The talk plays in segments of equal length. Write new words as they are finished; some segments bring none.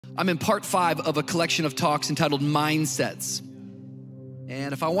I'm in part 5 of a collection of talks entitled Mindsets.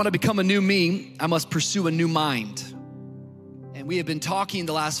 And if I want to become a new me, I must pursue a new mind. And we have been talking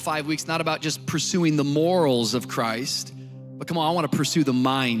the last 5 weeks, not about just pursuing the morals of Christ, but come on, I want to pursue the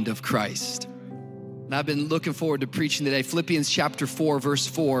mind of Christ. And I've been looking forward to preaching today. Philippians chapter 4, verse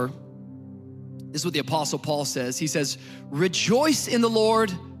 4. This is what the Apostle Paul says. He says, rejoice in the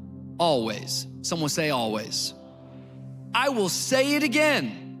Lord always. Someone say always. I will say it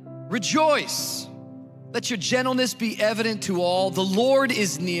again, rejoice. Let your gentleness be evident to all. The Lord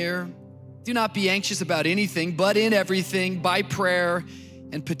is near. Do not be anxious about anything, but in everything, by prayer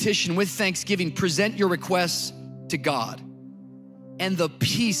and petition with thanksgiving, present your requests to God. And the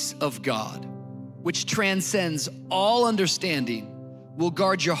peace of God, which transcends all understanding, will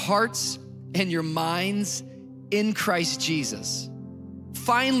guard your hearts and your minds in Christ Jesus.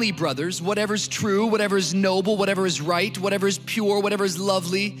 Finally, brothers, whatever is true, whatever is noble, whatever is right, whatever is pure, whatever is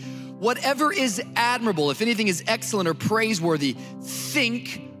lovely, whatever is admirable, if anything is excellent or praiseworthy,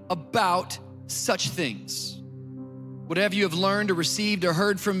 think about such things. Whatever you have learned or received or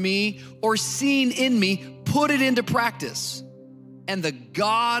heard from me or seen in me, put it into practice. And the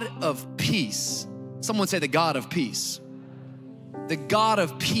God of peace, someone say the God of peace. The God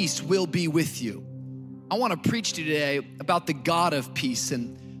of peace will be with you. I want to preach to you today about the God of peace,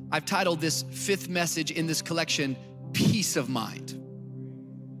 and I've titled this 5th message in this collection, Peace of Mind.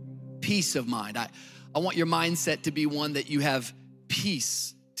 Peace of mind. I want your mindset to be one that you have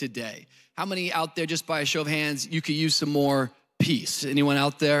peace today. How many out there, just by a show of hands, you could use some more peace? Anyone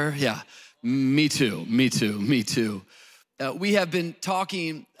out there? Yeah, me too. We have been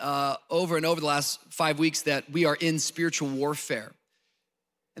talking over and over the last 5 weeks that we are in spiritual warfare.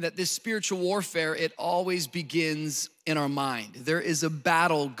 And that this spiritual warfare, it always begins in our mind. There is a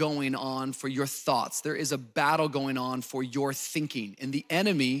battle going on for your thoughts. There is a battle going on for your thinking. And the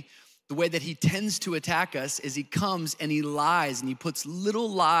enemy, the way that he tends to attack us is he comes and he lies and he puts little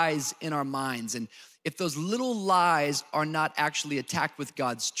lies in our minds. And if those little lies are not actually attacked with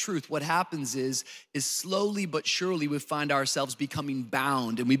God's truth, what happens is slowly but surely we find ourselves becoming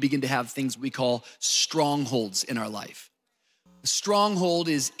bound and we begin to have things we call strongholds in our life. A stronghold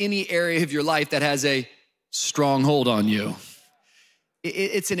is any area of your life that has a stronghold on you.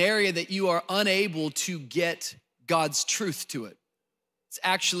 It's an area that you are unable to get God's truth to it. It's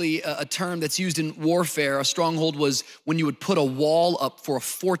actually a term that's used in warfare. A stronghold was when you would put a wall up for a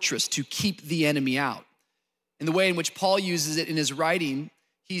fortress to keep the enemy out. And the way in which Paul uses it in his writing,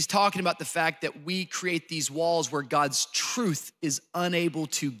 he's talking about the fact that we create these walls where God's truth is unable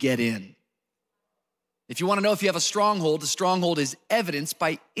to get in. If you want to know if you have a stronghold, the stronghold is evidenced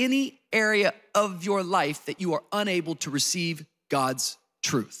by any area of your life that you are unable to receive God's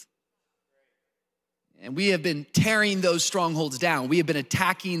truth. And we have been tearing those strongholds down. We have been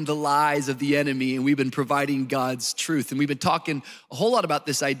attacking the lies of the enemy, and we've been providing God's truth. And we've been talking a whole lot about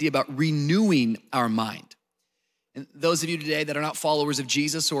this idea about renewing our mind. And those of you today that are not followers of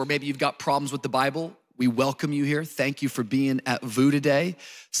Jesus, or maybe you've got problems with the Bible, we welcome you here. Thank you for being at VOUS today.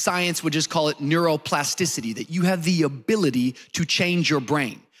 Science would just call it neuroplasticity, that you have the ability to change your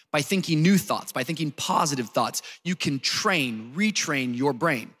brain. By thinking new thoughts, by thinking positive thoughts, you can retrain your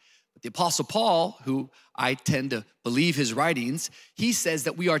brain. But the Apostle Paul, who I tend to believe his writings, he says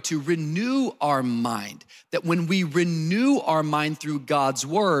that we are to renew our mind, that when we renew our mind through God's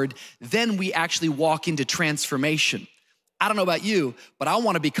word, then we actually walk into transformation. I don't know about you, but I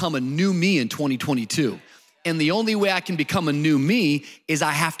want to become a new me in 2022. And the only way I can become a new me is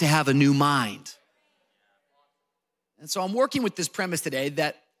I have to have a new mind. And so I'm working with this premise today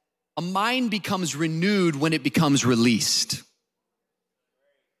that a mind becomes renewed when it becomes released.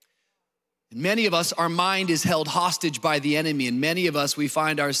 And many of us, our mind is held hostage by the enemy, and many of us, we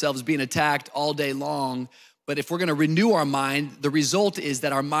find ourselves being attacked all day long. But if we're gonna renew our mind, the result is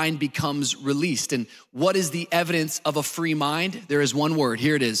that our mind becomes released. And what is the evidence of a free mind? There is one word,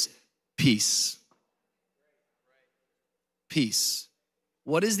 here it is, peace. Peace.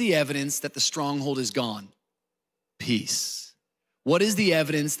 What is the evidence that the stronghold is gone? Peace. What is the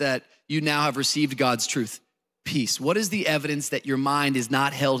evidence that you now have received God's truth? Peace. What is the evidence that your mind is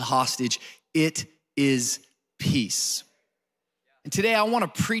not held hostage? It is peace. And today I wanna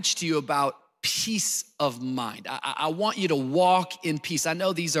preach to you about peace of mind. I want you to walk in peace. I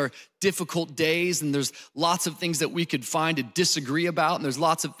know these are difficult days and there's lots of things that we could find to disagree about and there's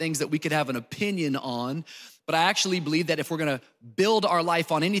lots of things that we could have an opinion on. But I actually believe that if we're gonna build our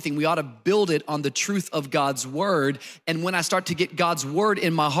life on anything, we ought to build it on the truth of God's word. And when I start to get God's word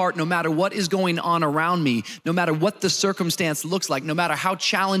in my heart, no matter what is going on around me, no matter what the circumstance looks like, no matter how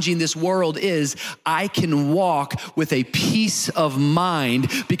challenging this world is, I can walk with a peace of mind,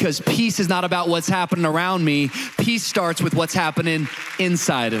 because peace is not about what's happening around me. Peace starts with what's happening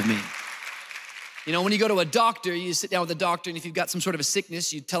inside of me. You know, when you go to a doctor, you sit down with a doctor, and if you've got some sort of a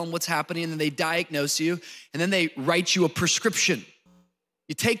sickness, you tell them what's happening, and then they diagnose you, and then they write you a prescription.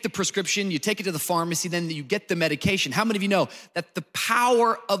 You take the prescription, you take it to the pharmacy, then you get the medication. How many of you know that the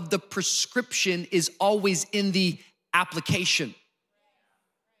power of the prescription is always in the application?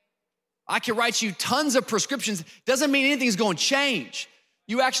 I can write you tons of prescriptions, doesn't mean anything's going to change.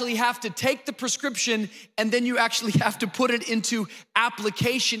 You actually have to take the prescription and then you actually have to put it into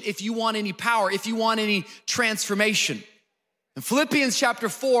application if you want any power, if you want any transformation. And Philippians chapter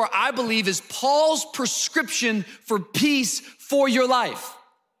 4, I believe, is Paul's prescription for peace for your life.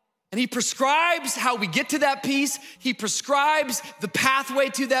 And he prescribes how we get to that peace. He prescribes the pathway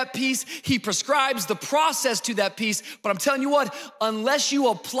to that peace. He prescribes the process to that peace. But I'm telling you what, unless you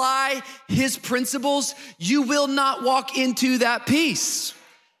apply his principles, you will not walk into that peace.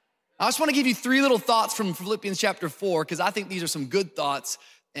 I just want to give you 3 little thoughts from Philippians chapter 4, because I think these are some good thoughts.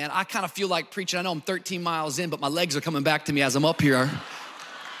 And I kind of feel like preaching. I know I'm 13 miles in, but my legs are coming back to me as I'm up here.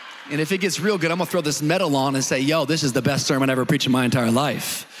 And if it gets real good, I'm gonna throw this medal on and say, yo, this is the best sermon I ever preached in my entire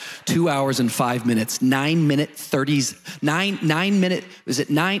life. 2 hours and 5 minutes,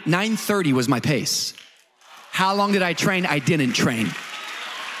 9:30 was my pace. How long did I train? I didn't train.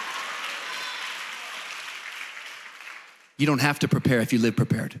 You don't have to prepare if you live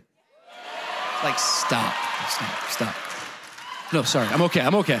prepared. Like, stop. No, sorry, I'm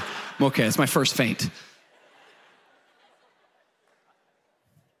okay. It's my first faint.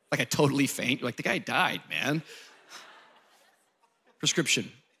 Like I totally faint. Like the guy died, man.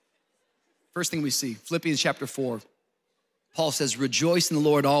 Prescription. First thing we see, Philippians chapter 4. Paul says, rejoice in the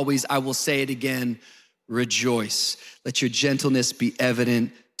Lord always. I will say it again, rejoice. Let your gentleness be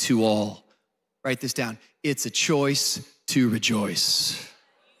evident to all. Write this down. It's a choice to rejoice.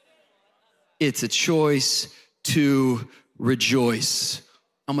 It's a choice to rejoice.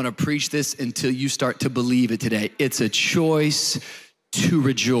 I'm gonna preach this until you start to believe it today. It's a choice to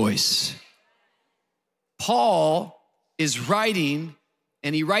rejoice. Paul is writing,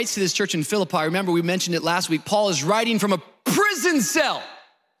 and he writes to this church in Philippi. Remember, we mentioned it last week. Paul is writing from a prison cell.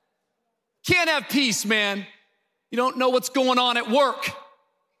 Can't have peace, man. You don't know what's going on at work.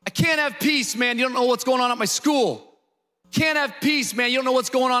 I can't have peace, man. You don't know what's going on at my school. Can't have peace, man. You don't know what's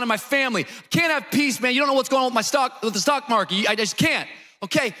going on in my family. Can't have peace, man. You don't know what's going on with the stock market. I just can't.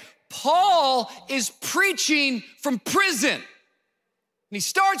 Okay, Paul is preaching from prison. And he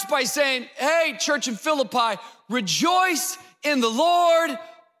starts by saying, hey, church in Philippi, rejoice in the Lord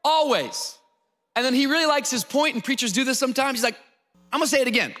always. And then he really likes his point, and preachers do this sometimes. He's like, I'm gonna say it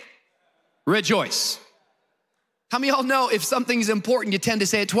again. Rejoice. How many of y'all know if something's important, you tend to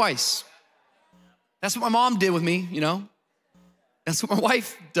say it twice? That's what my mom did with me, you know? That's what my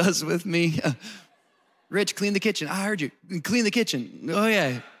wife does with me. Rich, clean the kitchen. I heard you. Clean the kitchen. Oh,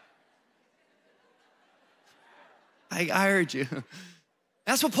 yeah. I heard you.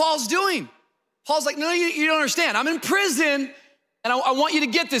 That's what Paul's doing. Paul's like, no, you don't understand. I'm in prison, and I want you to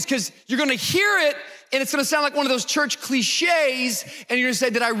get this, because you're gonna hear it, and it's gonna sound like one of those church cliches, and you're gonna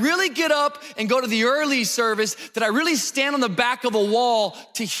say, did I really get up and go to the early service? Did I really stand on the back of a wall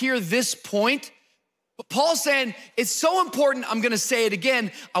to hear this point? But Paul's saying, it's so important, I'm gonna say it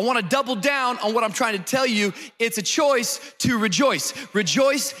again. I wanna double down on what I'm trying to tell you. It's a choice to rejoice.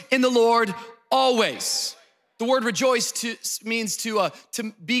 Rejoice in the Lord always. The word rejoice means to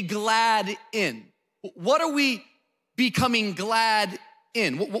be glad in. What are we becoming glad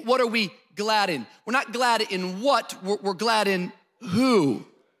in? What are we glad in? We're not glad in what, we're glad in who.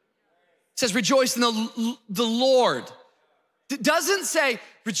 It says rejoice in the Lord. It doesn't say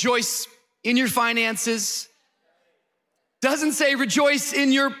rejoice in your finances. Doesn't say rejoice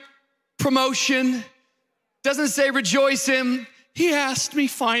in your promotion. Doesn't say rejoice in, he asked me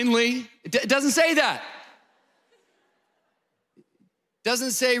finally. It doesn't say that.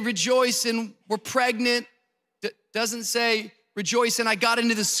 Doesn't say rejoice in we're pregnant. Doesn't say rejoice in I got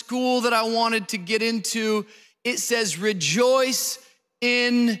into the school that I wanted to get into. It says rejoice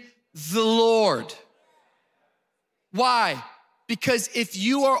in the Lord. Why? Because if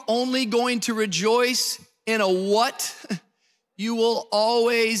you are only going to rejoice in a what, you will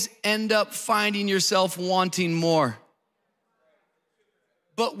always end up finding yourself wanting more.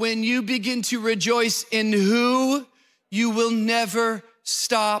 But when you begin to rejoice in who, you will never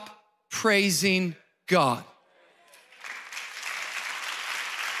stop praising God.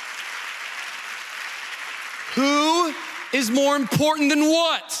 Who is more important than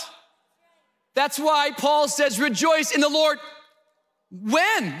what? That's why Paul says, rejoice in the Lord.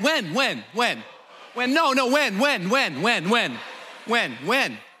 When? But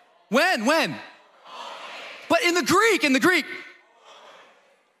in the Greek.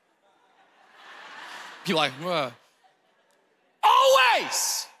 People are like,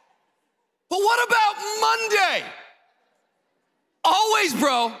 always. But what about Monday? Always,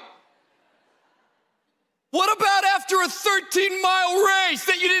 bro. What about after a 13-mile race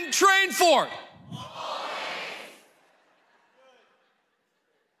that you didn't train for?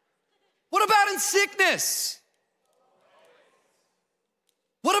 What about in sickness?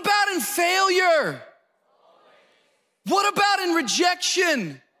 What about in failure? What about in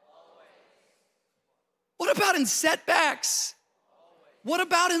rejection? What about in setbacks? What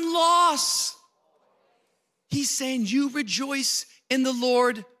about in loss? He's saying you rejoice in the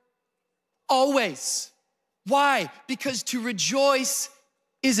Lord always. Why? Because to rejoice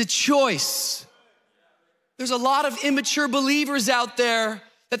is a choice. There's a lot of immature believers out there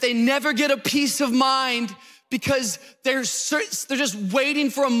that they never get a peace of mind because they're just waiting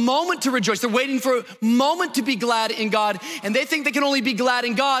for a moment to rejoice. They're waiting for a moment to be glad in God, and they think they can only be glad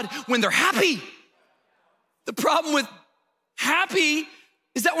in God when they're happy. The problem with happy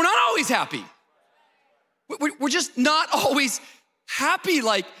is that we're not always happy. We're just not always happy.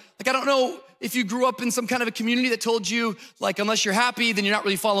 Like I don't know if you grew up in some kind of a community that told you, like, unless you're happy, then you're not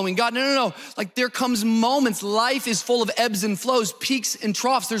really following God. No. Like, there comes moments. Life is full of ebbs and flows, peaks and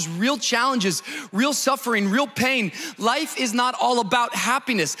troughs. There's real challenges, real suffering, real pain. Life is not all about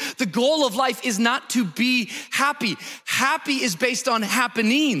happiness. The goal of life is not to be happy. Happy is based on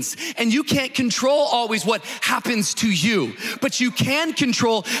happenings, and you can't control always what happens to you, but you can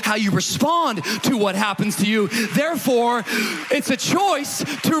control how you respond to what happens to you. Therefore, it's a choice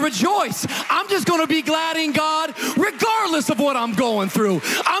to rejoice. I'm just gonna be glad in God regardless of what I'm going through.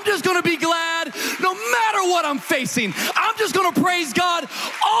 I'm just gonna be glad no matter what I'm facing. I'm just gonna praise God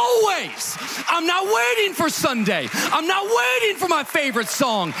always. I'm not waiting for Sunday. I'm not waiting for my favorite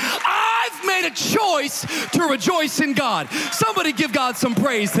song. I've made a choice to rejoice in God. Somebody give God some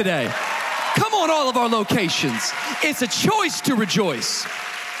praise today. Come on, all of our locations. It's a choice to rejoice.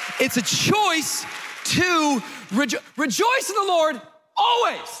 It's a choice to rejoice in the Lord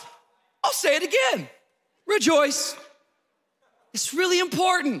always. I'll say it again. Rejoice. It's really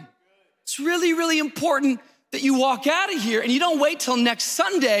important. It's really, really important that you walk out of here and you don't wait till next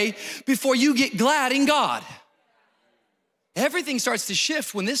Sunday before you get glad in God. Everything starts to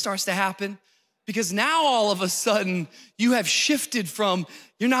shift when this starts to happen, because now all of a sudden you have shifted from,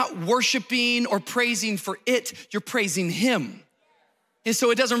 you're not worshiping or praising for it, you're praising Him. And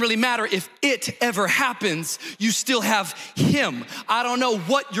so it doesn't really matter if it ever happens, you still have Him. I don't know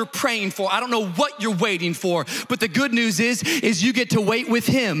what you're praying for. I don't know what you're waiting for. But the good news is you get to wait with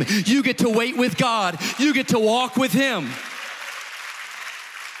Him. You get to wait with God. You get to walk with Him.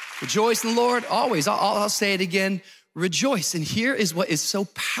 Rejoice in the Lord always. I'll say it again. Rejoice. And here is what is so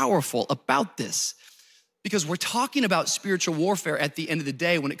powerful about this. Because we're talking about spiritual warfare at the end of the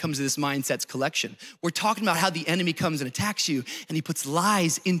day when it comes to this mindsets collection. We're talking about how the enemy comes and attacks you and he puts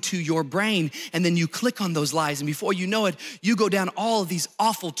lies into your brain, and then you click on those lies, and before you know it, you go down all of these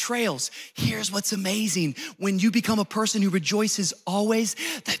awful trails. Here's what's amazing. When you become a person who rejoices always,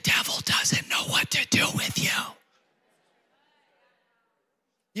 the devil doesn't know what to do with you.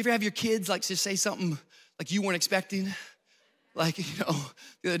 You ever have your kids like just say something like you weren't expecting? Like, the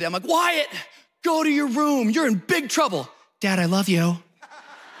other day I'm like, Wyatt, go to your room. You're in big trouble. Dad, I love you.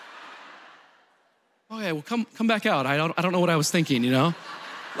 Okay, well, come back out. I don't know what I was thinking,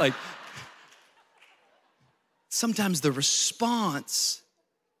 Like, sometimes the response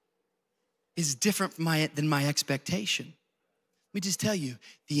is different than my expectation. Let me just tell you,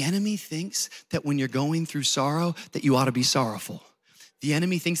 the enemy thinks that when you're going through sorrow, that you ought to be sorrowful. The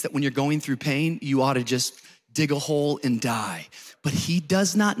enemy thinks that when you're going through pain, you ought to just dig a hole and die. But he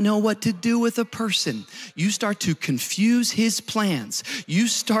does not know what to do with a person. You start to confuse his plans.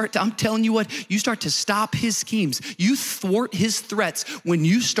 I'm telling you what, you start to stop his schemes. You thwart his threats when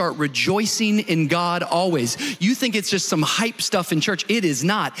you start rejoicing in God always. You think it's just some hype stuff in church. It is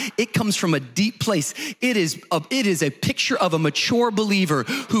not. It comes from a deep place. It is a picture of a mature believer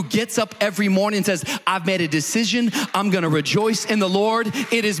who gets up every morning and says, I've made a decision. I'm gonna rejoice in the Lord.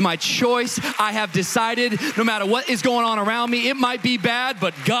 It is my choice. I have decided no matter what is going on around me. It might be bad,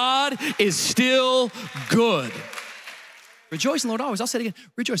 but God is still good. Rejoice in the Lord always. I'll say it again.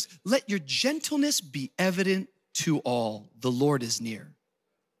 Rejoice. Let your gentleness be evident to all. The Lord is near.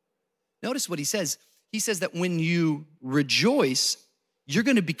 Notice what he says. He says that when you rejoice, you're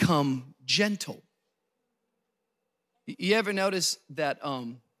gonna become gentle. You ever notice that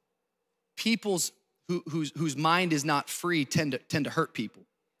people's whose mind is not free tend to hurt people?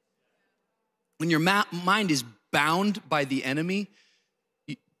 When your mind is bound by the enemy,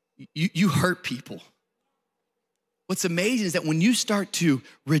 you hurt people. What's amazing is that when you start to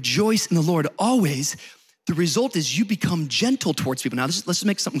rejoice in the Lord always, the result is you become gentle towards people. Now, let's just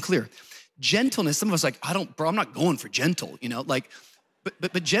make something clear. Gentleness, some of us are like, I'm not going for gentle,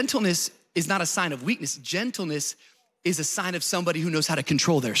 but gentleness is not a sign of weakness. Gentleness is a sign of somebody who knows how to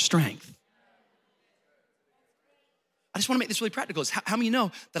control their strength. I just wanna make this really practical. How many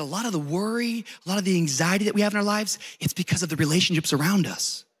know that a lot of the worry, a lot of the anxiety that we have in our lives, it's because of the relationships around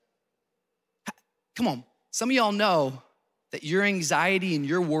us? Come on, some of y'all know that your anxiety and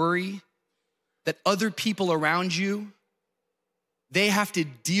your worry, that other people around you, they have to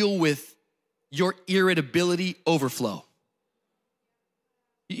deal with your irritability overflow.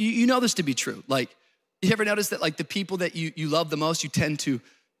 You know this to be true. Like, you ever notice that like the people that you love the most, you tend to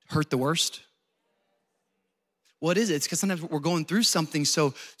hurt the worst? What is it? It's because sometimes we're going through something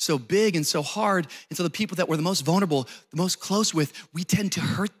so big and so hard, and so the people that we're the most vulnerable, the most close with, we tend to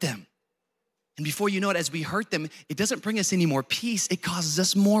hurt them. And before you know it, as we hurt them, it doesn't bring us any more peace. It causes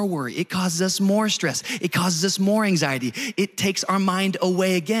us more worry. It causes us more stress. It causes us more anxiety. It takes our mind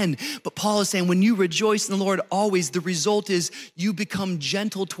away again. But Paul is saying, when you rejoice in the Lord always, the result is you become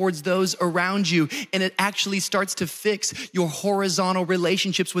gentle towards those around you, and it actually starts to fix your horizontal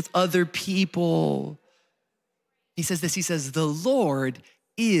relationships with other people. He says this, he says, the Lord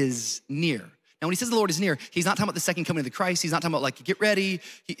is near. Now, when he says the Lord is near, he's not talking about the second coming of the Christ. He's not talking about like, get ready.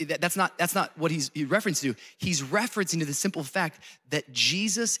 That's not what he's referencing to. He's referencing to the simple fact that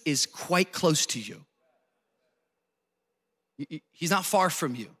Jesus is quite close to you. He's not far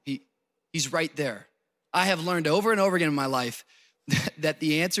from you. He's right there. I have learned over and over again in my life that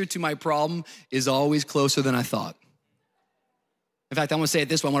the answer to my problem is always closer than I thought. In fact, I'm gonna say it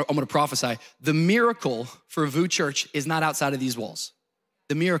this way, I'm gonna prophesy. The miracle for VOUS Church is not outside of these walls.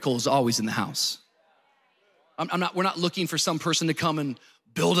 The miracle is always in the house. We're not looking for some person to come and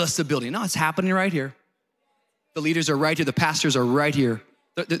build us a building. No, it's happening right here. The leaders are right here. The pastors are right here.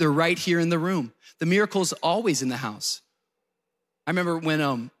 They're right here in the room. The miracle is always in the house. I remember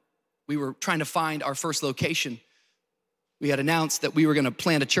when we were trying to find our first location, we had announced that we were gonna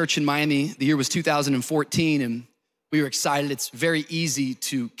plant a church in Miami. The year was 2014, and we were excited. It's very easy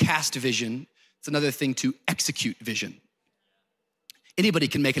to cast vision. It's another thing to execute vision. Anybody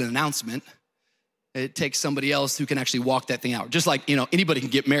can make an announcement. It takes somebody else who can actually walk that thing out. Just like, anybody can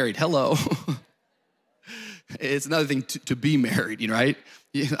get married. Hello. It's another thing to be married, right?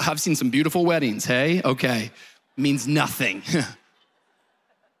 I've seen some beautiful weddings, hey? Okay, means nothing.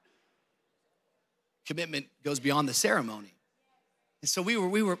 Commitment goes beyond the ceremony. And so we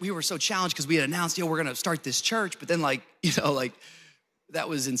were so challenged because we had announced, we're gonna start this church, but then that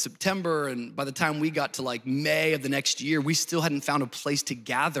was in September, and by the time we got to May of the next year, we still hadn't found a place to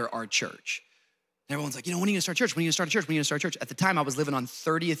gather our church. And everyone's like, when are you gonna start church? When are you gonna start a church? When are you gonna start church? At the time, I was living on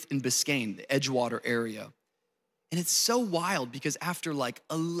 30th in Biscayne, the Edgewater area. And it's so wild because after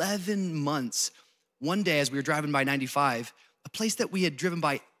 11 months, one day as we were driving by 95, a place that we had driven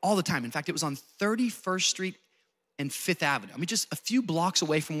by all the time, in fact, it was on 31st Street and 5th Avenue. Just a few blocks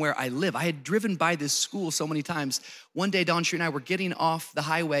away from where I live. I had driven by this school so many times. One day, Don Shree and I were getting off the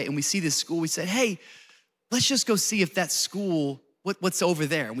highway and we see this school. We said, hey, let's just go see if that school, what's over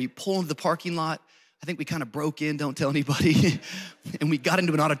there. And we pull into the parking lot. I think we kind of broke in, don't tell anybody. And we got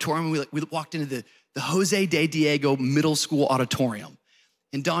into an auditorium and we walked into the Jose de Diego Middle School auditorium.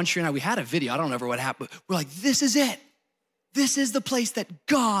 And Don Shree and I, we had a video. I don't know what happened, but we're like, this is it. This is the place that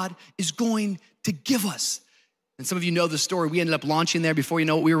God is going to give us. And some of you know the story. We ended up launching there. Before you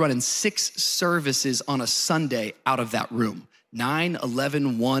know it, we were running 6 services on a Sunday out of that room. 9,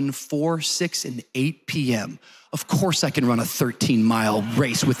 11, 1, 4, 6, and 8 p.m. Of course I can run a 13-mile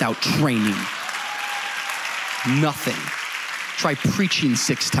race without training. Nothing. Try preaching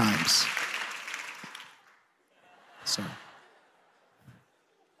 6 times. So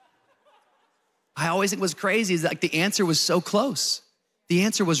I always think what's crazy is the answer was so close. The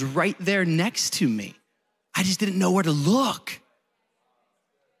answer was right there next to me. I just didn't know where to look.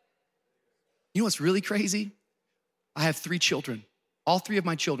 You know what's really crazy? I have 3 children. All 3 of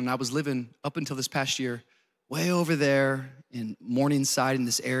my children, I was living up until this past year way over there in Morningside in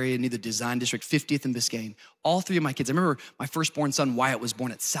this area near the design district, 50th and Biscayne. All three of my kids, I remember my firstborn son, Wyatt, was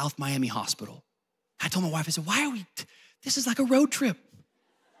born at South Miami Hospital. I told my wife, I said, this is like a road trip.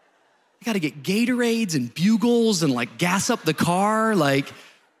 I gotta get Gatorades and Bugles and like gas up the car. Like,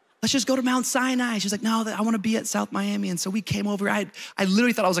 let's just go to Mount Sinai. She's like, no, I wanna be at South Miami. And so we came over. I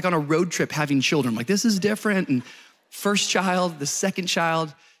literally thought I was like on a road trip having children. I'm like, this is different. And first child, the second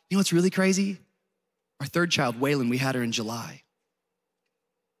child. You know what's really crazy? Our third child, Waylon, we had her in July.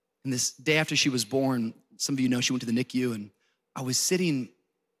 And this day after she was born, some of you know she went to the NICU, and I was sitting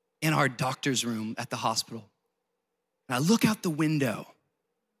in our doctor's room at the hospital. And I look out the window,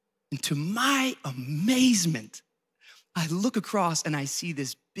 and to my amazement, I look across and I see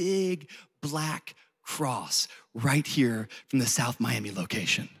this big black cross right here from the South Miami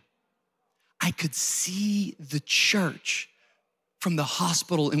location. I could see the church from the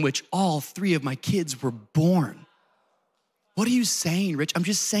hospital in which all three of my kids were born. What are you saying, Rich? I'm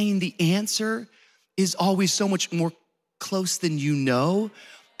just saying the answer is always so much more close than you know.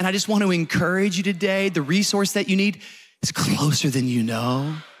 And I just want to encourage you today, the resource that you need is closer than you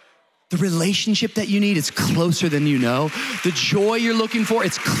know. The relationship that you need is closer than you know. The joy you're looking for,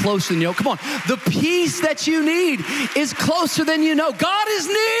 it's closer than you know. Come on, the peace that you need is closer than you know. God is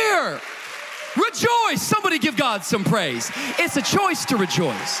near. Rejoice. Somebody give God some praise. It's a choice to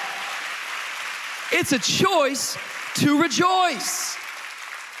rejoice. It's a choice to rejoice.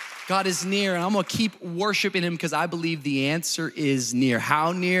 God is near, and I'm gonna keep worshiping him because I believe the answer is near.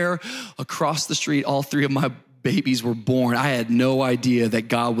 How near? Across the street, all three of my babies were born. I had no idea that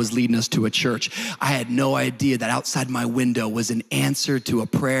God was leading us to a church. I had no idea that outside my window was an answer to a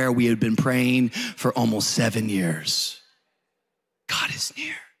prayer we had been praying for almost 7 years. God is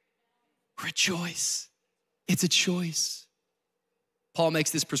near. Rejoice. It's a choice. Paul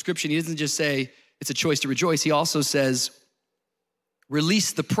makes this prescription. He doesn't just say it's a choice to rejoice. He also says,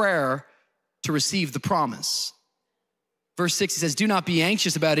 release the prayer to receive the promise. Verse 6, he says, do not be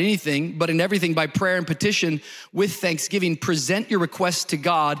anxious about anything, but in everything by prayer and petition with thanksgiving, present your requests to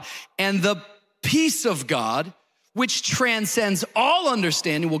God, and the peace of God, which transcends all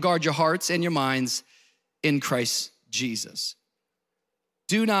understanding, will guard your hearts and your minds in Christ Jesus.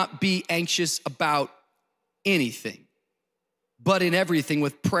 Do not be anxious about anything, but in everything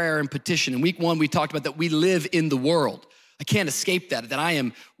with prayer and petition. In week 1, we talked about that we live in the world. I can't escape that I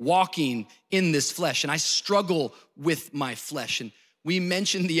am walking in this flesh, and I struggle with my flesh. And we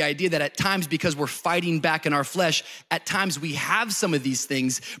mentioned the idea that at times, because we're fighting back in our flesh, at times we have some of these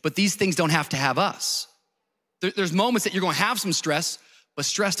things, but these things don't have to have us. There's moments that you're gonna have some stress, but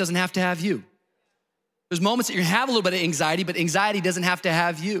stress doesn't have to have you. There's moments that you have a little bit of anxiety, but anxiety doesn't have to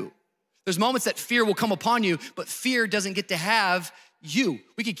have you. There's moments that fear will come upon you, but fear doesn't get to have you.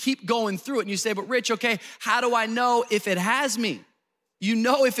 We could keep going through it, and you say, but Rich, okay, how do I know if it has me? You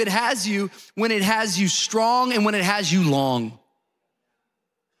know if it has you when it has you strong and when it has you long.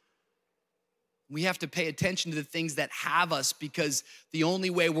 We have to pay attention to the things that have us, because the only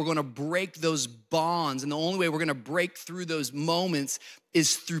way we're gonna break those bonds and the only way we're gonna break through those moments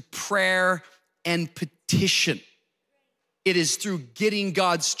is through prayer and petition. It is through getting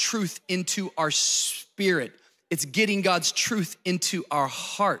God's truth into our spirit. It's getting God's truth into our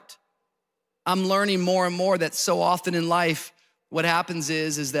heart. I'm learning more and more that so often in life, what happens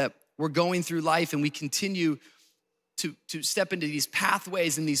is that we're going through life and we continue to step into these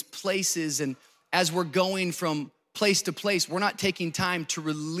pathways and these places, and as we're going from place to place, we're not taking time to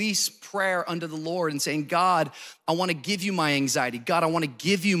release prayer unto the Lord and saying, God, I wanna give you my anxiety. God, I wanna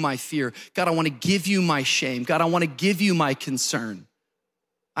give you my fear. God, I wanna give you my shame. God, I wanna give you my concern.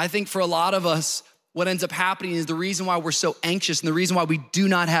 I think for a lot of us, what ends up happening is the reason why we're so anxious and the reason why we do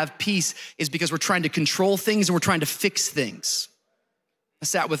not have peace is because we're trying to control things and we're trying to fix things. I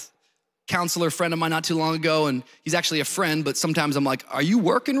sat with a counselor friend of mine not too long ago, and he's actually a friend, but sometimes I'm like, are you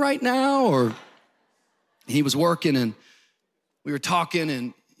working right now? Or he was working, and we were talking,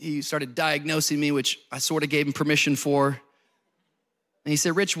 and he started diagnosing me, which I sort of gave him permission for. And he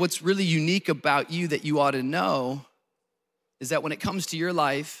said, Rich, what's really unique about you that you ought to know is that when it comes to your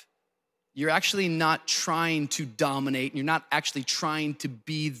life, you're actually not trying to dominate, and you're not actually trying to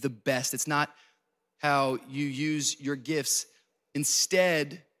be the best. It's not how you use your gifts.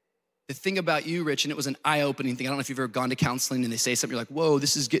 Instead, the thing about you, Rich, and it was an eye-opening thing. I don't know if you've ever gone to counseling and they say something, you're like, whoa,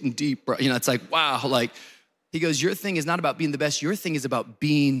 this is getting deep, bro. You know, it's like, wow, like, he goes, your thing is not about being the best. Your thing is about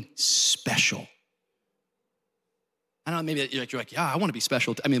being special. I don't know, maybe you're like, yeah, I want to be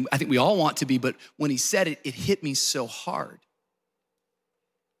special. I mean, I think we all want to be, but when he said it, it hit me so hard.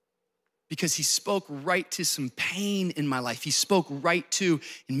 because he spoke right to some pain in my life. He spoke right to,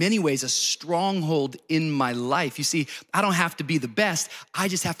 in many ways, a stronghold in my life. You see, I don't have to be the best. I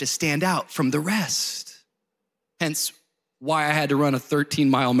just have to stand out from the rest. Hence why I had to run a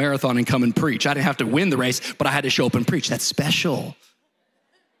 13-mile marathon and come and preach. I didn't have to win the race, but I had to show up and preach. That's special.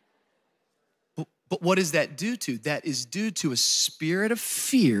 But what does that due to? That is due to a spirit of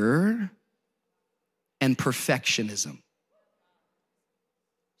fear and perfectionism.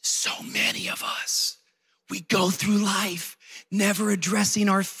 So many of us, we go through life never addressing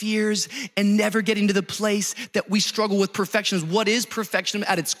our fears and never getting to the place that we struggle with perfectionism. What is perfectionism?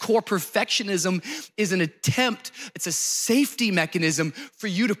 At its core, perfectionism is an attempt, it's a safety mechanism for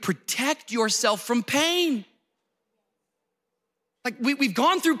you to protect yourself from pain. Like we've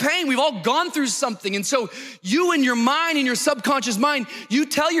gone through pain, we've all gone through something. And so you in your mind, in your subconscious mind, you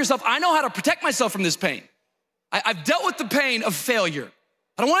tell yourself, I know how to protect myself from this pain. I've dealt with the pain of failure.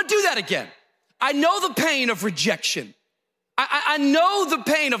 I don't want to do that again. I know the pain of rejection. I know the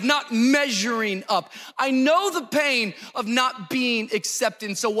pain of not measuring up. I know the pain of not being accepted.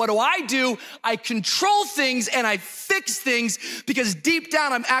 And so what do? I control things and I fix things because deep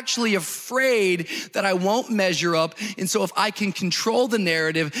down I'm actually afraid that I won't measure up. And so if I can control the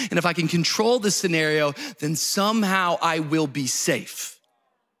narrative and if I can control the scenario, then somehow I will be safe.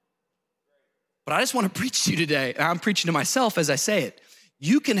 But I just want to preach to you today, and I'm preaching to myself as I say it.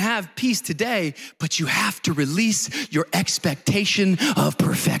 You can have peace today, but you have to release your expectation of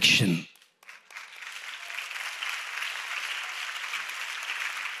perfection.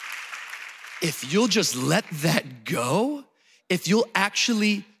 If you'll just let that go, if you'll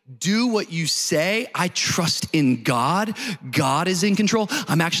actually do what you say, I trust in God. God is in control.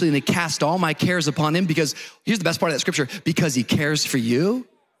 I'm actually gonna cast all my cares upon him because, here's the best part of that scripture, because he cares for you.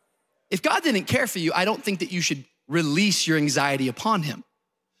 If God didn't care for you, I don't think that you should release your anxiety upon him.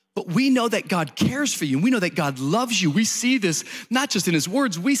 But we know that God cares for you. And we know that God loves you. We see this not just in his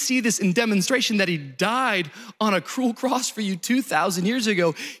words, we see this in demonstration that he died on a cruel cross for you 2,000 years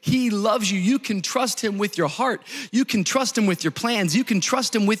ago. He loves you. You can trust him with your heart. You can trust him with your plans. You can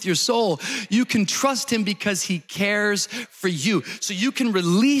trust him with your soul. You can trust him because he cares for you. So you can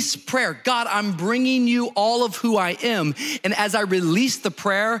release prayer. God, I'm bringing you all of who I am. And as I release the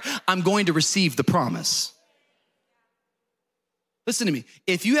prayer, I'm going to receive the promise. Listen to me.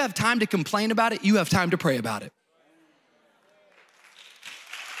 If you have time to complain about it, you have time to pray about it.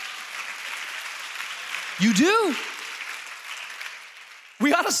 You do.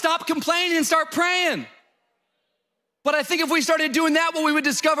 We ought to stop complaining and start praying. But I think if we started doing that, what we would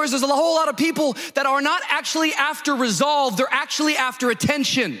discover is there's a whole lot of people that are not actually after resolve, they're actually after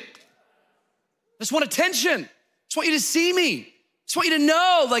attention. I just want attention. I just want you to see me. I just want you to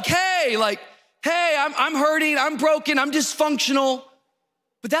know, hey, I'm hurting, I'm broken, I'm dysfunctional.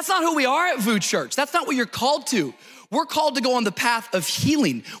 But that's not who we are at VOUS Church. That's not what you're called to. We're called to go on the path of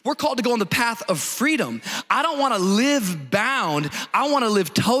healing. We're called to go on the path of freedom. I don't wanna live bound. I wanna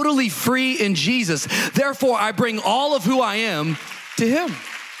live totally free in Jesus. Therefore, I bring all of who I am to him.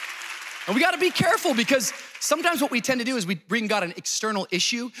 And we gotta be careful because sometimes what we tend to do is we bring God an external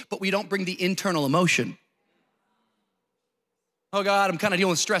issue, but we don't bring the internal emotion. Oh God, I'm kind of dealing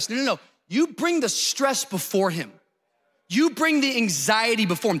with stress. No. You bring the stress before him. You bring the anxiety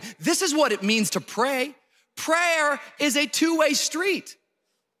before him. This is what it means to pray. Prayer is a two-way street.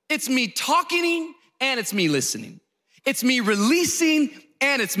 It's me talking and it's me listening. It's me releasing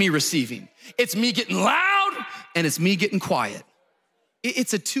and it's me receiving. It's me getting loud and it's me getting quiet.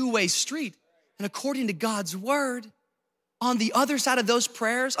 It's a two-way street. And according to God's word, on the other side of those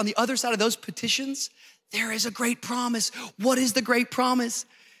prayers, on the other side of those petitions, there is a great promise. What is the great promise?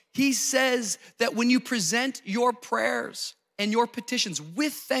 He says that when you present your prayers and your petitions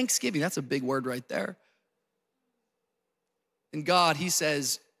with thanksgiving, that's a big word right there. And God, he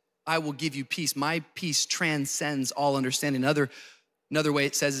says, I will give you peace. My peace transcends all understanding. Another way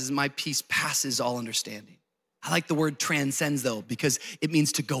it says is my peace passes all understanding. I like the word transcends though, because it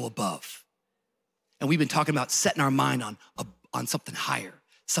means to go above. And we've been talking about setting our mind on something higher,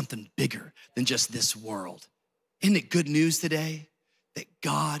 something bigger than just this world. Isn't it good news today that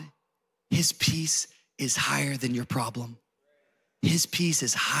God, his peace is higher than your problem? His peace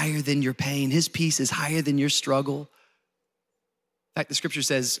is higher than your pain. His peace is higher than your struggle. In fact, the scripture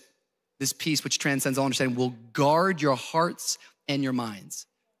says this peace which transcends all understanding will guard your hearts and your minds.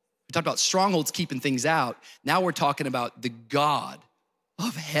 We talked about strongholds keeping things out. Now we're talking about the God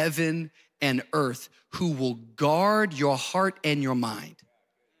of heaven and earth who will guard your heart and your mind.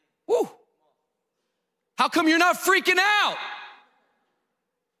 Woo! How come you're not freaking out?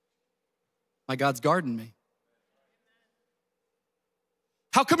 My God's guarding me.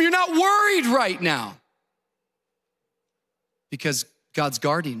 How come you're not worried right now? Because God's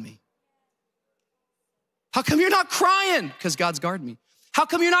guarding me. How come you're not crying? Because God's guarding me. How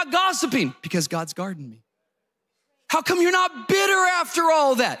come you're not gossiping? Because God's guarding me. How come you're not bitter after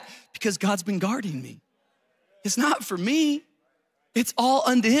all that? Because God's been guarding me. It's not for me. It's all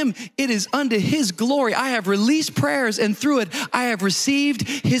unto him. It is unto his glory. I have released prayers, and through it, I have received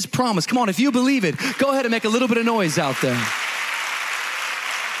his promise. Come on, if you believe it, go ahead and make a little bit of noise out there.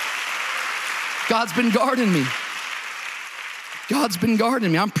 God's been guarding me. God's been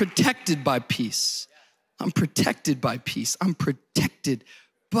guarding me. I'm protected by peace. I'm protected by peace. I'm protected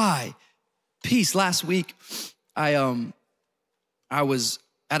by peace. Last week, I was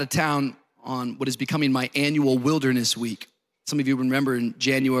out of town on what is becoming my annual wilderness week. Some of you remember in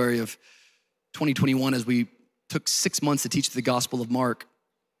January of 2021, as we took 6 months to teach the Gospel of Mark,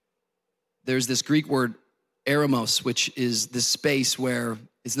 there's this Greek word, eremos, which is this space where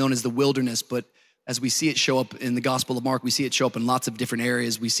it's known as the wilderness, but as we see it show up in the Gospel of Mark, we see it show up in lots of different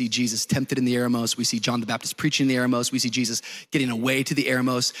areas. We see Jesus tempted in the eremos. We see John the Baptist preaching in the eremos. We see Jesus getting away to the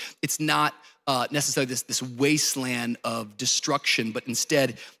eremos. It's not necessarily this wasteland of destruction, but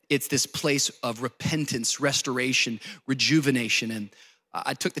instead it's this place of repentance, restoration, rejuvenation. And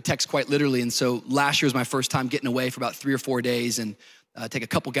I took the text quite literally. And so last year was my first time getting away for about 3 or 4 days, and take a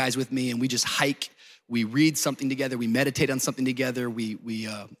couple guys with me, and we just hike. We read something together. We meditate on something together. We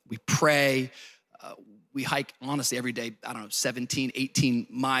pray. We hike, honestly, every day, 17, 18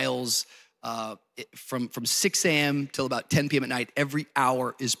 miles from 6 a.m. till about 10 p.m. at night. Every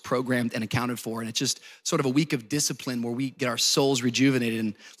hour is programmed and accounted for. And it's just sort of a week of discipline where we get our souls rejuvenated.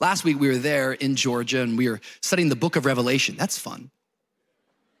 And last week we were there in Georgia, and we were studying the book of Revelation. That's fun.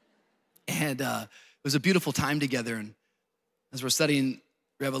 And it was a beautiful time together. And as we're studying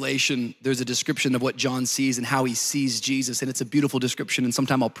Revelation, there's a description of what John sees and how he sees Jesus. And it's a beautiful description. And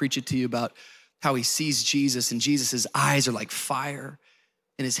sometime I'll preach it to you about how he sees Jesus, and Jesus's eyes are like fire,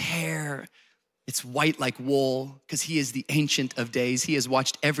 and his hair, it's white like wool, because he is the Ancient of Days. He has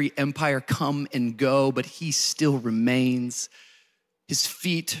watched every empire come and go, but he still remains. His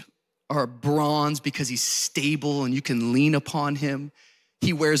feet are bronze because he's stable and you can lean upon him.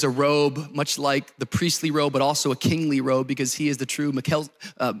 He wears a robe, much like the priestly robe, but also a kingly robe, because he is the true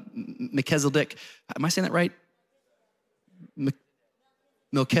Melchizedek. Am I saying that right?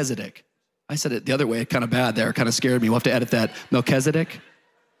 Melchizedek. I said it the other way, kind of bad there, kind of scared me. We'll have to edit that. Melchizedek.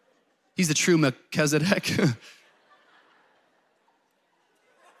 He's the true Melchizedek.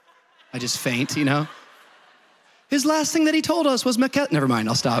 I just faint, you know? His last thing that he told us was Melchizedek. Never mind,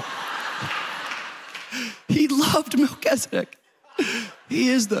 I'll stop. He loved Melchizedek. He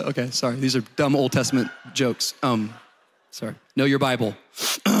is the, okay, sorry. These are dumb Old Testament jokes. Sorry, know your Bible.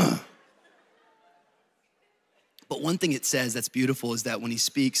 But one thing it says that's beautiful is that when he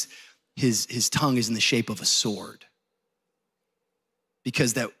speaks, his tongue is in the shape of a sword.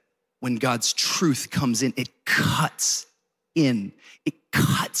 Because that when God's truth comes in, it cuts in. It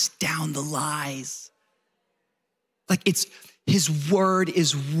cuts down the lies. Like his word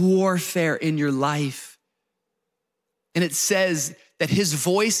is warfare in your life. And it says that his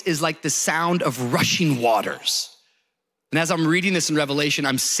voice is like the sound of rushing waters. And as I'm reading this in Revelation,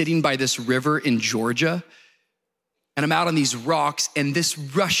 I'm sitting by this river in Georgia, and I'm out on these rocks, and this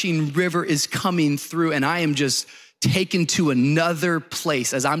rushing river is coming through, and I am just taken to another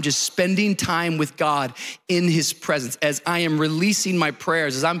place as I'm just spending time with God in his presence, as I am releasing my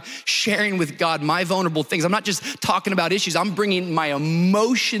prayers, as I'm sharing with God my vulnerable things. I'm not just talking about issues, I'm bringing my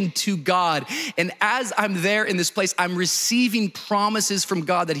emotion to God. And as I'm there in this place, I'm receiving promises from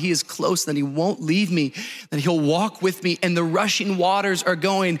God that he is close, that he won't leave me, that he'll walk with me, and the rushing waters are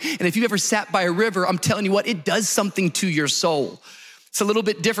going. And if you've ever sat by a river, I'm telling you what, it does something to your soul. It's a little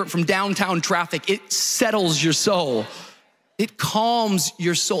bit different from downtown traffic. It settles your soul. It calms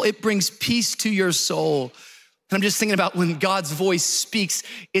your soul. It brings peace to your soul. And I'm just thinking about when God's voice speaks,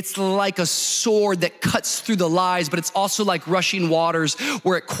 it's like a sword that cuts through the lies, but it's also like rushing waters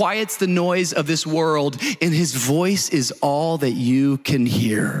where it quiets the noise of this world, and his voice is all that you can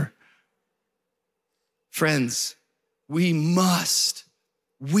hear. Friends, we must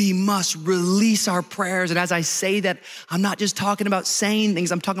release our prayers. And as I say that, I'm not just talking about saying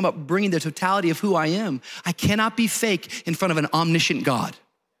things, I'm talking about bringing the totality of who I am. I cannot be fake in front of an omniscient God.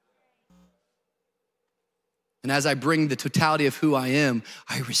 And as I bring the totality of who I am,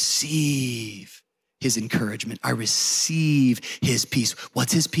 I receive his encouragement. I receive his peace.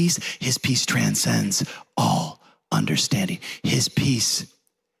 What's his peace? His peace transcends all understanding. His peace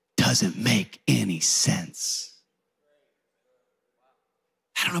doesn't make any sense.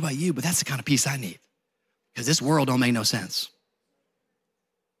 I don't know about you, but that's the kind of peace I need, because this world don't make no sense.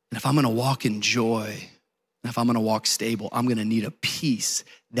 if I'm gonna walk in joy, and if I'm gonna walk stable, I'm gonna need a peace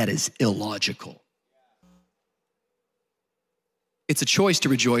that is illogical. It's a choice to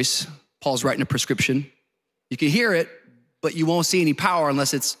rejoice. Paul's writing a prescription. You can hear it, but you won't see any power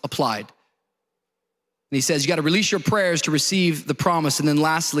unless it's applied. And he says, you gotta release your prayers to receive the promise. And then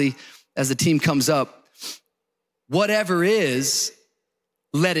lastly, as the team comes up, whatever is,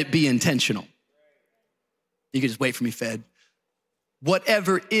 let it be intentional. You can just wait for me, Fed.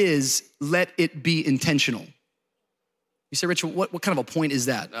 Whatever is, let it be intentional. You say, Richard, what kind of a point is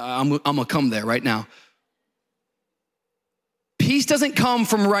that? I'm gonna come there right now. Peace doesn't come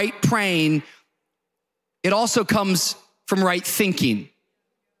from right praying. It also comes from right thinking.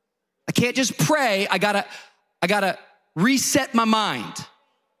 I can't just pray, I gotta reset my mind.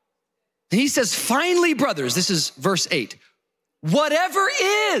 And he says, finally, brothers, this is verse 8, whatever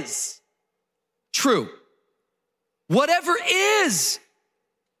is true, whatever is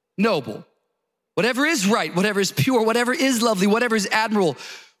noble, whatever is right, whatever is pure, whatever is lovely, whatever is admirable,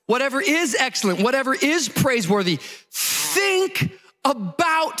 whatever is excellent, whatever is praiseworthy, think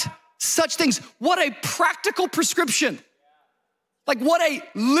about such things. What a practical prescription. Like what a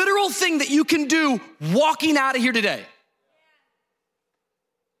literal thing that you can do walking out of here today.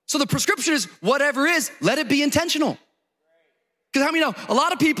 So the prescription is whatever is, let it be intentional. Because how many know, a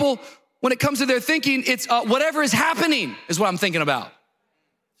lot of people, when it comes to their thinking, it's whatever is happening is what I'm thinking about.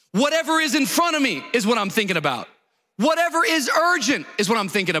 Whatever is in front of me is what I'm thinking about. Whatever is urgent is what I'm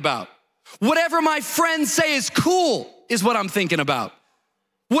thinking about. Whatever my friends say is cool is what I'm thinking about.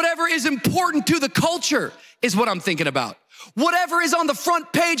 Whatever is important to the culture is what I'm thinking about. Whatever is on the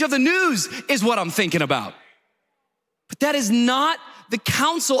front page of the news is what I'm thinking about. But that is not the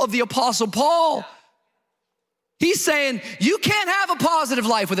counsel of the Apostle Paul. He's saying you can't have a positive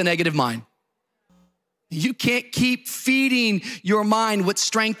life with a negative mind. You can't keep feeding your mind what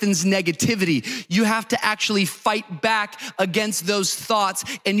strengthens negativity. You have to actually fight back against those thoughts,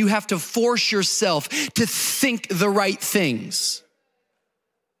 and you have to force yourself to think the right things.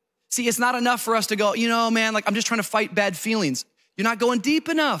 See, it's not enough for us to go, man, like I'm just trying to fight bad feelings. You're not going deep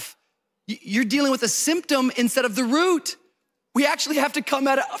enough. You're dealing with a symptom instead of the root. We actually have to come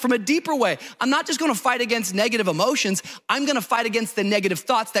at it from a deeper way. I'm not just gonna fight against negative emotions. I'm gonna fight against the negative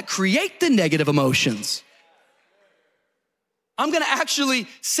thoughts that create the negative emotions. I'm gonna actually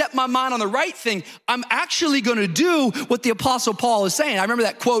set my mind on the right thing. I'm actually gonna do what the Apostle Paul is saying. I remember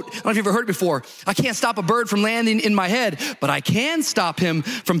that quote, I don't know if you've ever heard it before. I can't stop a bird from landing in my head, but I can stop him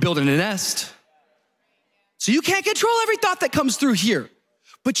from building a nest. So you can't control every thought that comes through here.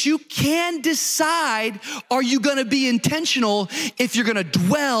 But you can decide, are you gonna be intentional if you're gonna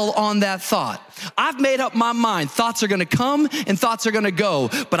dwell on that thought? I've made up my mind. Thoughts are gonna come and thoughts are gonna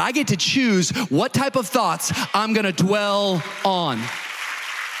go, but I get to choose what type of thoughts I'm gonna dwell on.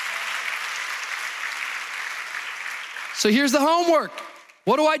 So here's the homework.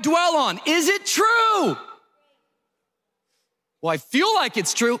 What do I dwell on? Is it true? Well, I feel like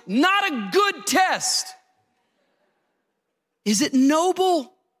it's true. Not a good test. Is it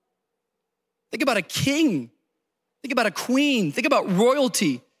noble? Think about a king. Think about a queen. Think about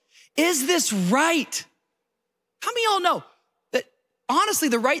royalty. Is this right? How many of y'all know that honestly,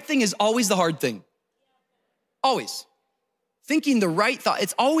 the right thing is always the hard thing? Always. Thinking the right thought,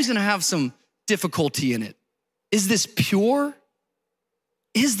 it's always gonna have some difficulty in it. Is this pure?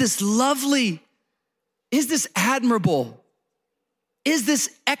 Is this lovely? Is this admirable? Is this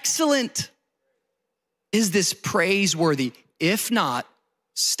excellent? Is this praiseworthy? If not,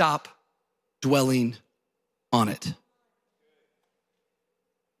 stop dwelling on it.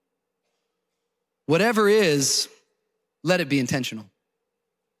 Whatever is, let it be intentional.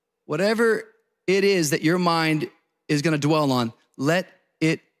 Whatever it is that your mind is gonna dwell on, let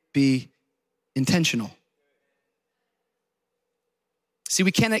it be intentional. See,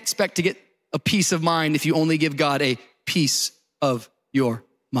 we can't expect to get a peace of mind if you only give God a piece of your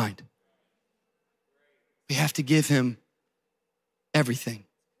mind. We have to give him everything.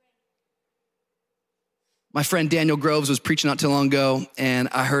 My friend Daniel Groves was preaching not too long ago, and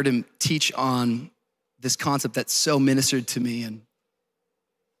I heard him teach on this concept that so ministered to me. And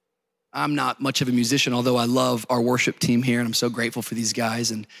I'm not much of a musician, although I love our worship team here, and I'm so grateful for these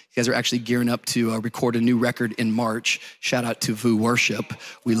guys. And you guys are actually gearing up to record a new record in March. Shout out to VOUS Worship.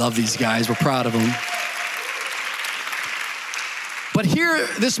 We love these guys. We're proud of them. But here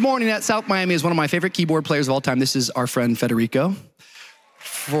this morning at South Miami is one of my favorite keyboard players of all time. This is our friend Federico.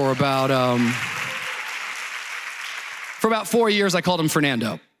 For about 4 years, I called him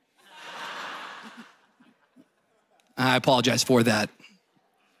Fernando. I apologize for that.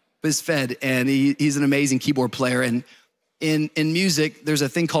 But it's Fed, and he's an amazing keyboard player. And in music, there's a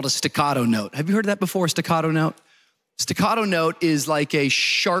thing called a staccato note. Have you heard of that before, a staccato note? Staccato note is like a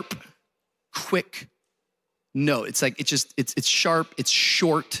sharp, quick note. It's like, it's sharp, it's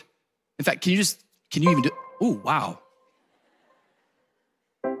short. In fact, can you even do, ooh, wow.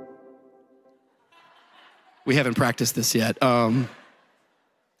 We haven't practiced this yet. And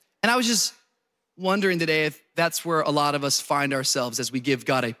I was just wondering today if that's where a lot of us find ourselves as we give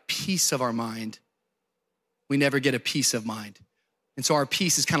God a piece of our mind. We never get a peace of mind. And so our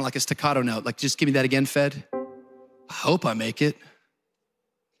peace is kind of like a staccato note. Like, just give me that again, Fed. I hope I make it.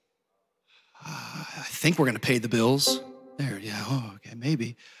 I think we're gonna pay the bills. There, yeah, oh, okay,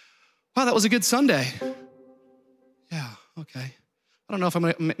 maybe. Wow, that was a good Sunday. Yeah, okay. I don't know if I'm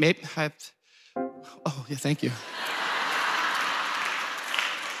gonna, maybe, oh, yeah, thank you.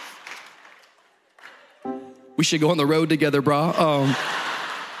 We should go on the road together, brah.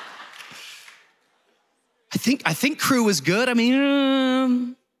 I think crew was good. I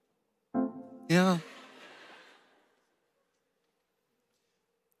mean, yeah.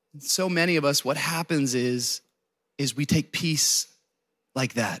 So many of us, what happens is we take peace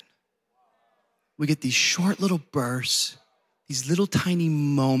like that. We get these short little bursts, these little tiny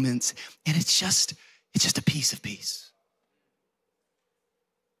moments, and it's just a piece of peace.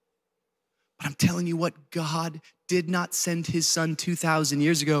 But I'm telling you what, God did not send his son 2,000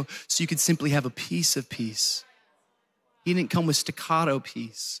 years ago so you could simply have a piece of peace. He didn't come with staccato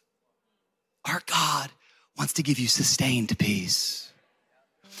peace. Our God wants to give you sustained peace.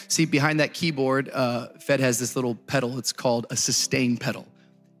 See, behind that keyboard, Fed has this little pedal. It's called a sustain pedal.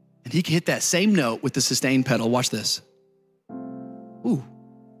 And he can hit that same note with the sustain pedal. Watch this. Ooh.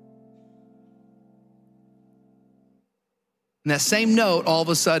 And that same note all of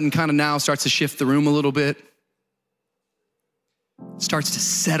a sudden kind of now starts to shift the room a little bit. Starts to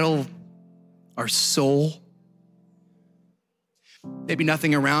settle our soul. Maybe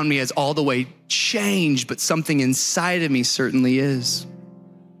nothing around me has all the way changed, but something inside of me certainly is.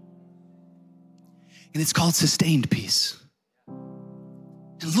 And it's called sustained peace.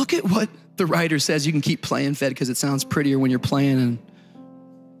 And look at what the writer says. You can keep playing, Fed, because it sounds prettier when you're playing, and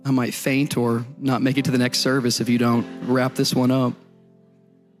I might faint or not make it to the next service if you don't wrap this one up.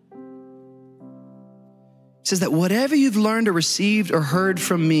 It says that whatever you've learned or received or heard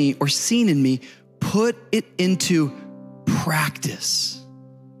from me or seen in me, put it into practice.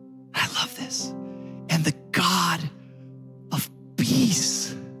 I love this. And the God of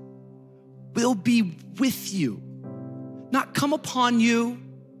peace will be with you, not come upon you.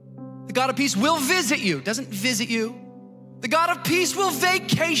 The God of peace will visit you, doesn't visit you. The God of peace will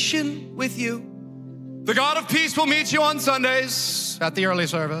vacation with you. The God of peace will meet you on Sundays at the early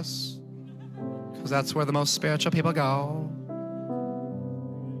service, because that's where the most spiritual people go.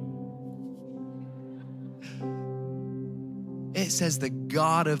 It says the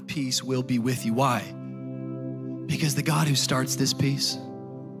God of peace will be with you. Why? Because the God who starts this peace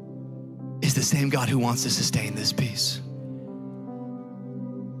is the same God who wants to sustain this peace.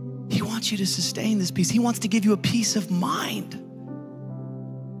 He wants you to sustain this peace. He wants to give you a peace of mind.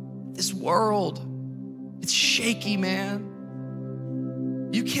 This world, it's shaky, man.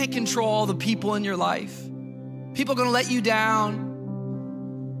 You can't control all the people in your life. People are gonna let you down.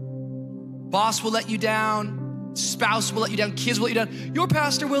 Boss will let you down. Spouse will let you down. Kids will let you down. Your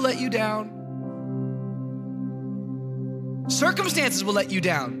pastor will let you down. Circumstances will let you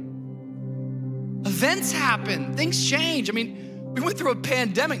down. Events happen, things change. I mean, we went through a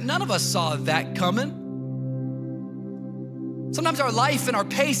pandemic. None of us saw that coming. Sometimes our life and our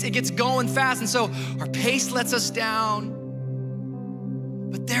pace, it gets going fast, and so our pace lets us down.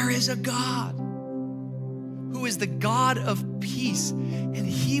 But there is a God who is the God of peace, and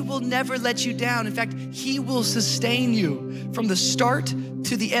he will never let you down. In fact, he will sustain you from the start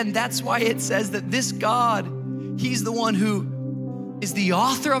to the end. That's why it says that this God, he's the one who is the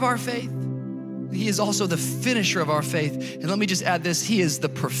author of our faith. He is also the finisher of our faith. And let me just add this, he is the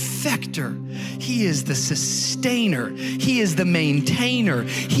perfecter. He is the sustainer. He is the maintainer.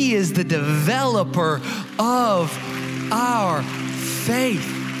 He is the developer of our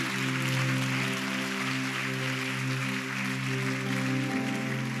faith.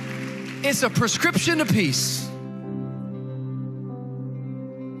 It's a prescription to peace.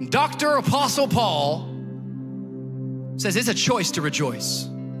 Dr. Apostle Paul says it's a choice to rejoice.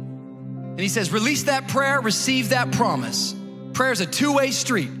 And he says, release that prayer, receive that promise. Prayer is a two-way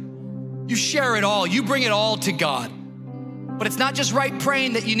street. You share it all, you bring it all to God. But it's not just right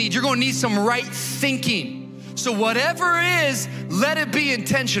praying that you need. You're gonna need some right thinking. So whatever it is, let it be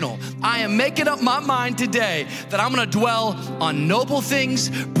intentional. I am making up my mind today that I'm gonna dwell on noble things,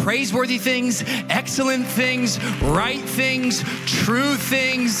 praiseworthy things, excellent things, right things, true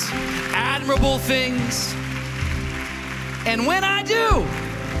things, admirable things. And when I do,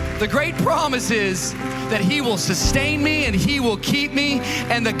 the great promise is that he will sustain me and he will keep me.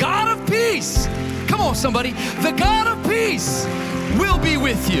 And the God of peace, come on somebody, the God of peace will be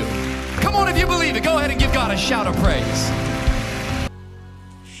with you. Come on, if you believe it, go ahead and give God a shout of praise.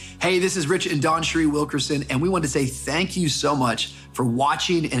 Hey, this is Rich and Dawn Cherie Wilkerson, and we want to say thank you so much for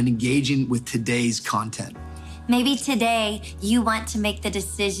watching and engaging with today's content. Maybe today you want to make the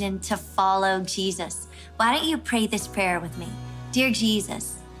decision to follow Jesus. Why don't you pray this prayer with me? Dear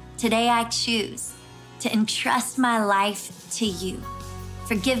Jesus, today I choose to entrust my life to you.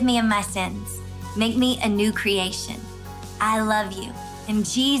 Forgive me of my sins. Make me a new creation. I love you. In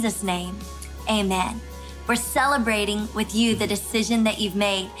Jesus' name, amen. We're celebrating with you the decision that you've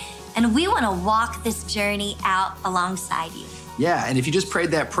made, and we want to walk this journey out alongside you. Yeah, and if you just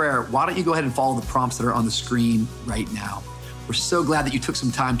prayed that prayer, why don't you go ahead and follow the prompts that are on the screen right now? We're so glad that you took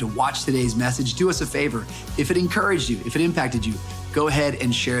some time to watch today's message. Do us a favor. If it encouraged you, if it impacted you, go ahead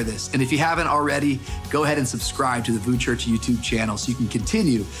and share this. And if you haven't already, go ahead and subscribe to the VOUS Church YouTube channel so you can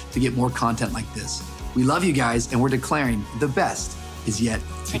continue to get more content like this. We love you guys, and we're declaring the best is yet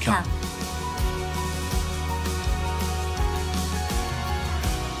to come.